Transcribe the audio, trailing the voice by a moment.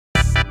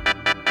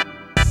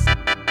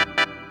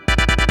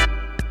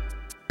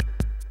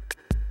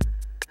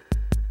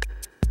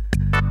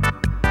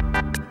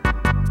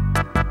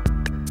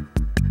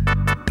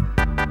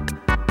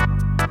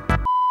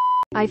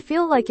I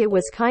feel like it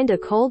was kinda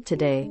cold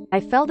today.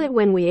 I felt it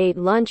when we ate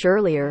lunch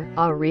earlier.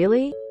 Aw,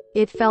 really?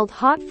 It felt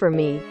hot for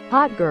me.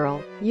 Hot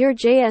girl. You're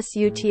just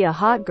a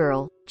hot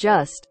girl.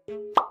 Just.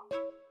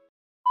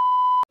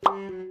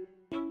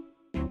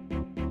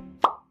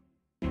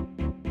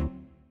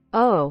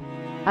 Oh.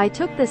 I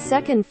took the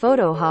second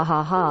photo, ha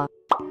ha ha.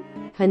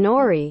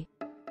 Hanori.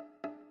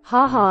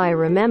 Haha, I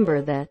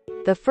remember that.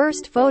 The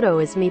first photo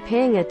is me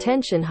paying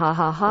attention, ha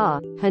ha ha.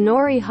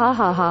 Hanori, ha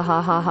ha ha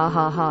ha ha ha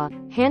ha ha.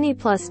 Hanni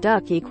plus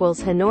duck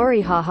equals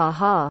Hanori, ha ha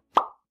ha.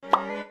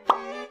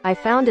 I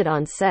found it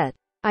on set.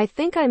 I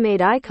think I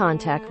made eye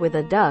contact with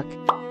a duck.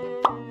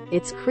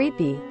 It's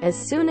creepy. As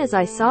soon as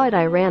I saw it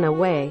I ran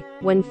away.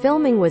 When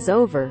filming was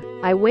over,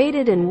 I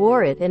waited and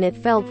wore it and it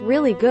felt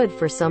really good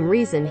for some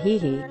reason, hee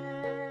hee.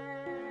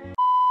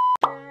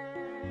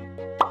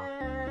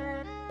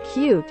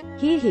 Cute,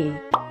 hee hee.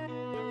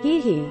 Hee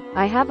hee,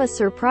 I have a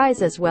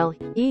surprise as well,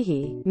 hee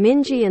hee.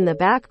 Minji in the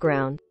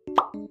background.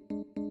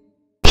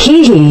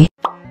 Hee hee.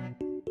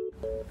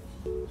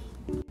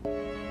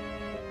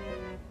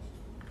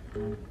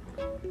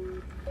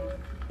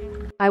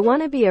 I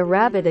wanna be a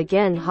rabbit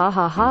again, ha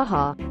ha ha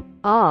ha.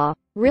 Ah,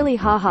 really,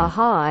 ha ha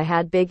ha. I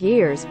had big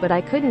ears but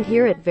I couldn't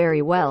hear it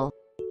very well.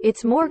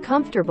 It's more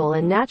comfortable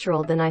and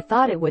natural than I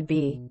thought it would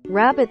be.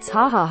 Rabbits,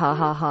 ha ha ha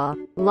ha ha.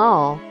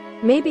 Lol.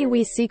 Maybe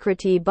we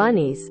secretly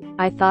bunnies.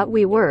 I thought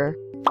we were.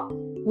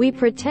 We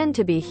pretend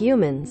to be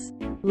humans.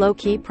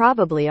 Low-key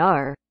probably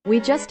are. We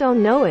just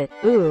don't know it.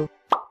 Ooh.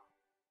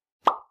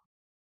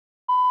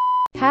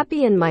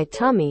 Happy in my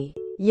tummy.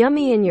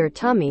 Yummy in your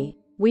tummy.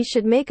 We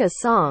should make a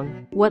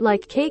song. What,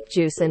 like cake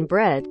juice and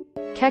bread?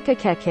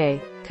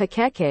 Kekekeke.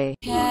 Kekeke.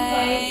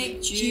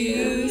 Cake,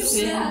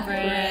 juice and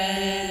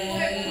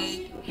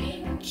bread.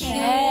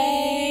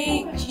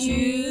 Cake,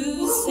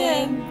 juice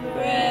and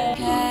bread.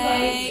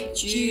 Cake,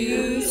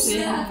 juice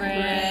and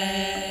bread.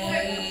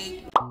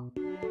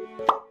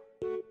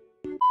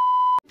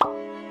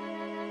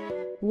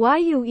 Why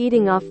you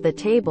eating off the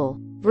table?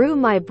 Brew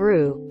my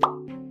brew.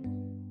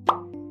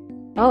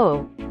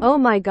 Oh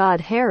my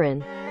god,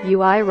 haerin.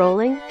 You eye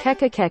rolling?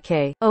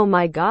 Kekekeke. Oh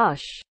my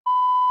gosh.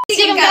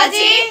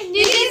 지금까지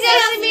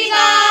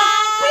뉴진스였습니다.